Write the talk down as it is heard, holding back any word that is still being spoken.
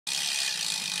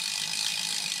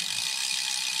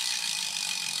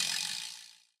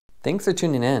Thanks for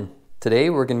tuning in.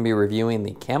 Today we're going to be reviewing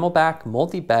the CamelBak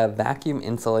MultiBev vacuum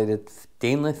insulated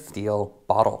stainless steel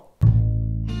bottle.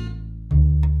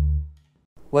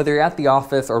 Whether you're at the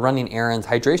office or running errands,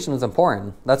 hydration is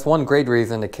important. That's one great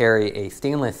reason to carry a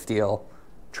stainless steel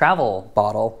travel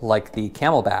bottle like the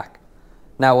CamelBak.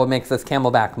 Now, what makes this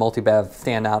CamelBak MultiBev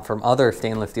stand out from other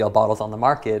stainless steel bottles on the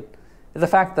market is the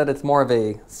fact that it's more of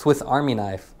a Swiss Army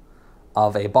knife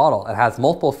of a bottle. It has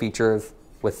multiple features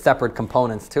with separate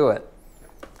components to it.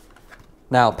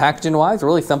 Now, packaging wise,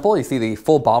 really simple. You see the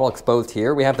full bottle exposed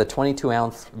here. We have the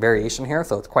 22-ounce variation here,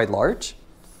 so it's quite large.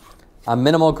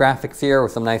 Minimal graphics here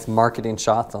with some nice marketing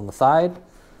shots on the side.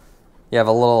 You have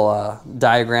a little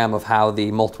diagram of how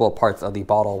the multiple parts of the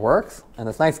bottle works, and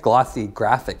this nice glossy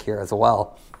graphic here as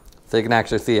well. So you can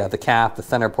actually see the cap, the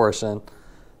center portion,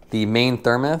 the main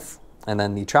thermos, and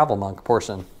then the travel mug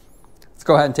portion. Let's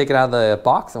go ahead and take it out of the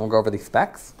box and we'll go over the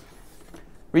specs.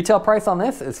 Retail price on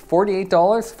this is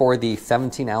 $48 for the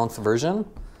 17-ounce version,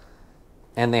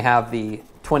 and they have the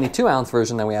 22-ounce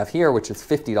version that we have here, which is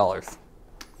 $50.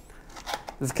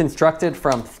 This is constructed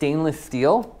from stainless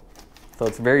steel, so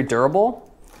it's very durable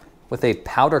with a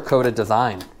powder-coated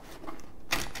design.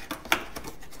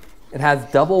 It has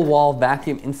double wall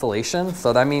vacuum insulation,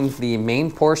 so that means the main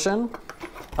portion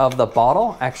of the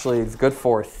bottle actually is good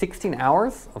for 16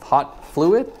 hours of hot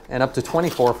fluid and up to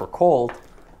 24 for cold,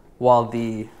 while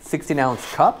the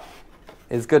 16-ounce cup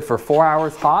is good for 4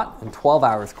 hours hot and 12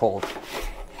 hours cold.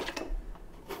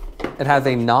 It has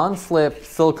a non-slip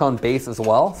silicone base as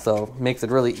well, so it makes it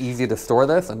really easy to store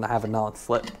this and have a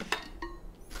non-slip.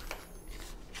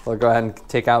 So I'll go ahead and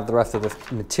take out the rest of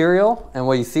this material, and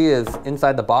what you see is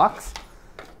inside the box,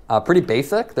 pretty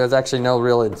basic. There's actually no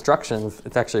real instructions.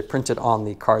 It's actually printed on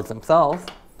the cards themselves.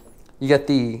 You get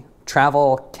the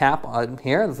travel cap on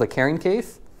here. This is the carrying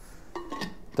case.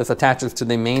 This attaches to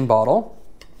the main bottle.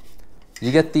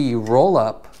 You get the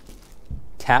roll-up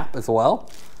cap as well.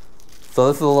 So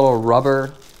this is a little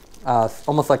rubber,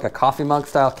 almost like a coffee mug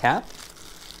style cap.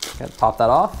 Pop that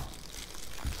off.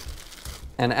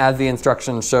 And as the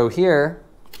instructions show here,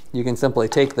 you can simply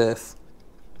take this,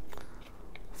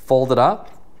 fold it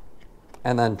up,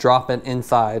 and then drop it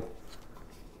inside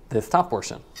this top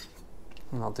portion.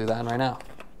 And I'll do that right now.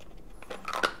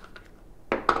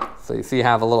 So you see you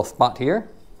have a little spot here,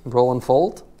 roll and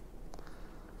fold.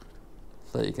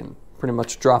 So you can pretty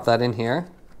much drop that in here.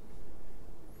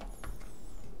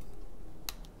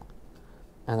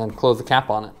 And then close the cap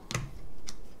on it.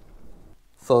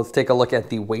 So let's take a look at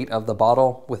the weight of the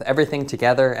bottle with everything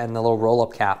together and the little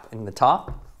roll-up cap in the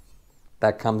top.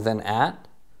 That comes in at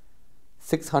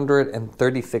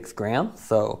 636 grams,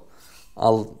 so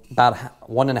about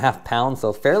 1.5 pounds,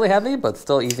 so fairly heavy, but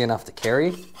still easy enough to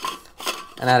carry.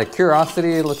 And out of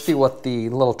curiosity, let's see what the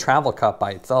little travel cup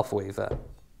by itself weighs at.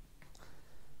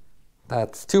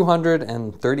 That's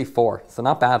 234, so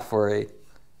not bad for a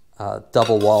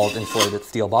double-walled insulated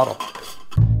steel bottle.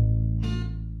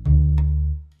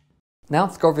 Now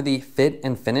let's go over the fit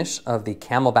and finish of the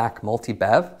CamelBak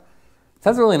MultiBev. It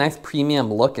has a really nice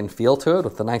premium look and feel to it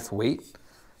with a nice weight.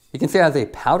 You can see it has a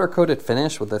powder-coated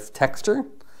finish with this texture,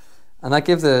 and that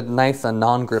gives it a nice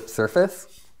non-grip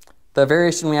surface. The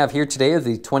variation we have here today is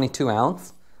the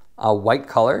 22-ounce white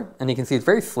color, and you can see it's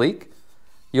very sleek.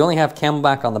 You only have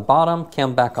CamelBak on the bottom,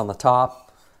 CamelBak on the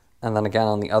top, and then again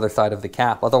on the other side of the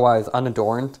cap, otherwise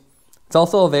unadorned. It's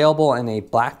also available in a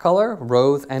black color,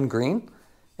 rose, and green,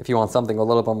 if you want something a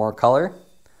little bit more color.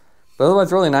 But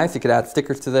otherwise really nice. You could add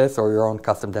stickers to this or your own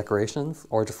custom decorations,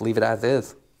 or just leave it as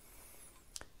is.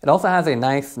 It also has a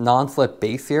nice non-slip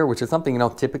base here, which is something you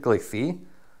don't typically see.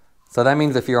 So that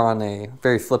means if you're on a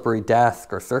very slippery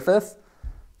desk or surface,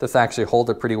 this actually holds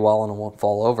it pretty well and it won't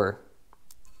fall over.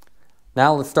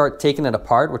 Now let's start taking it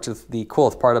apart, which is the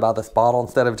coolest part about this bottle.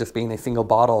 Instead of just being a single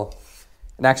bottle,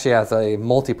 it actually has a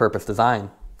multi-purpose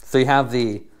design. So you have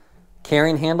the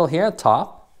carrying handle here at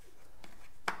top.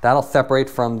 That'll separate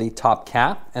from the top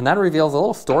cap, and that reveals a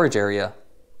little storage area.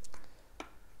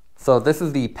 So this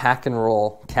is the pack and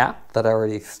roll cap that I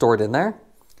already stored in there.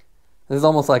 This is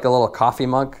almost like a little coffee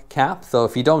mug cap. So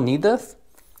if you don't need this,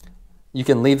 you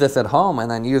can leave this at home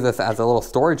and then use this as a little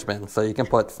storage bin. So you can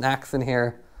put snacks in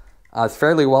here. It's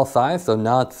fairly well sized, so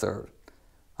nuts or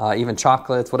even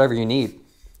chocolates, whatever you need.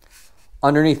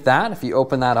 Underneath that, if you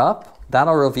open that up,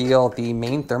 that'll reveal the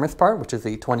main thermos part, which is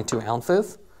the 22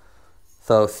 ounces.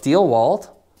 So steel walled,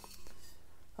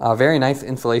 very nice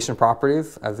insulation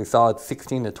properties. As we saw, it's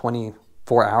 16 to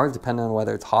 24 hours, depending on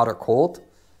whether it's hot or cold.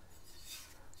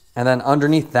 And then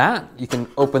underneath that, you can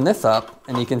open this up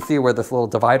and you can see where this little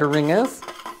divider ring is.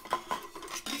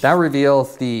 That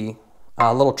reveals the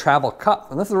little travel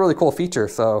cup. And this is a really cool feature.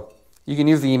 So you can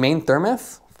use the main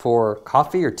thermos for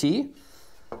coffee or tea,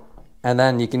 and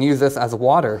then you can use this as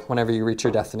water whenever you reach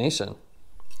your destination.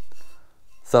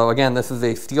 So again, this is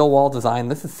a steel wall design.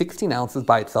 This is 16 ounces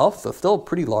by itself, so still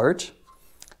pretty large.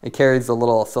 It carries a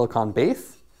little silicone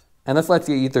base, and this lets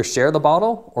you either share the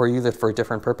bottle or use it for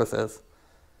different purposes.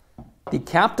 The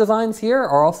cap designs here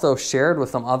are also shared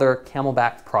with some other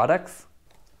CamelBak products,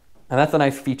 and that's a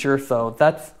nice feature. So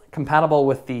that's compatible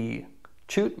with the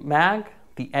chute mag,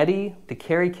 the eddy, the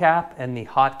carry cap, and the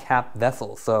hot cap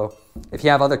vessel. So if you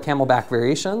have other CamelBak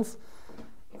variations,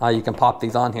 you can pop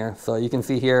these on here. So you can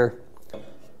see here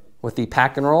with the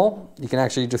pack and roll, you can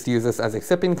actually just use this as a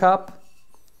sipping cup,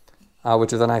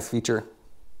 which is a nice feature.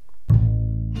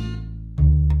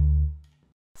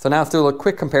 So now let's do a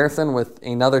quick comparison with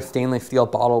another stainless steel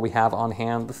bottle we have on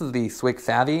hand. This is the Swig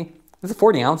Savvy. This is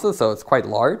 40 ounces, so it's quite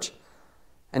large.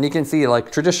 And you can see,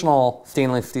 like traditional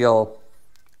stainless steel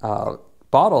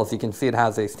bottles, you can see it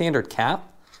has a standard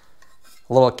cap,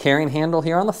 a little carrying handle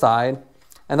here on the side.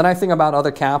 And the nice thing about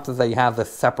other caps is that you have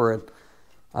this separate,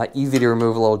 easy to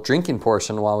remove little drinking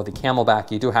portion, while with the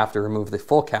CamelBak, you do have to remove the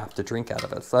full cap to drink out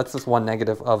of it. So that's just one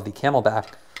negative of the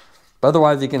CamelBak. But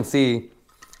otherwise, you can see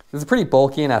this is pretty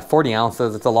bulky, and at 40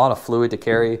 ounces, it's a lot of fluid to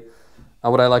carry.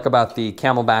 What I like about the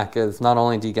CamelBak is not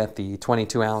only do you get the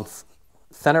 22 ounce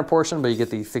center portion, but you get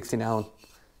the 16 ounce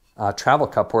travel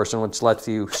cup portion, which lets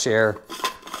you share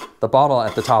the bottle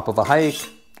at the top of a hike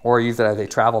or use it as a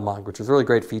travel mug, which is a really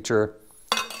great feature.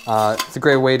 It's a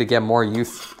great way to get more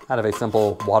use out of a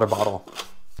simple water bottle.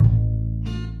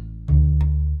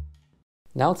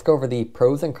 Now let's go over the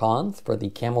pros and cons for the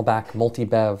CamelBak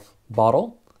MultiBev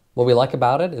bottle. What we like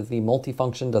about it is the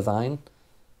multifunction design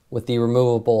with the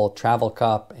removable travel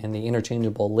cup and the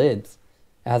interchangeable lids.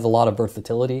 It has a lot of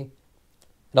versatility.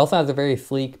 It also has a very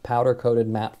sleek powder-coated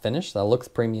matte finish that looks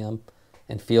premium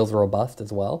and feels robust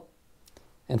as well.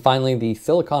 And finally, the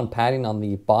silicone padding on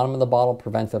the bottom of the bottle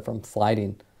prevents it from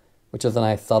sliding, which is a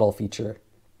nice subtle feature.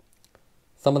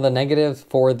 Some of the negatives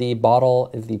for the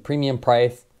bottle is the premium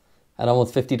price at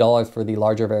almost $50 for the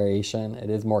larger variation. It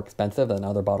is more expensive than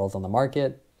other bottles on the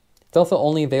market. It's also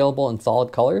only available in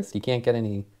solid colors. You can't get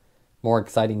any more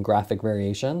exciting graphic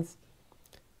variations.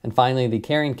 And finally, the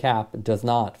carrying cap does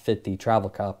not fit the travel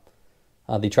cup.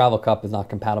 The travel cup is not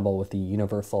compatible with the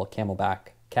universal CamelBak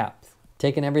caps.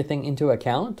 Taking everything into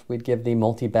account, we'd give the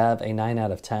MultiBev a 9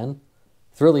 out of 10.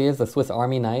 This really is a Swiss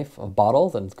Army knife of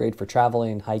bottles, and it's great for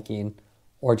traveling, hiking,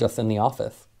 or just in the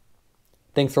office.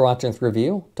 Thanks for watching this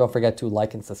review. Don't forget to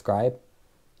like and subscribe.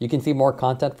 You can see more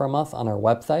content from us on our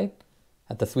website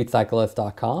at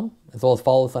thesweetcyclist.com, as well as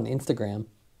follow us on Instagram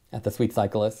at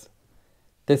thesweetcyclist.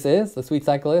 This is The Sweet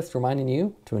Cyclist reminding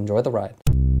you to enjoy the ride.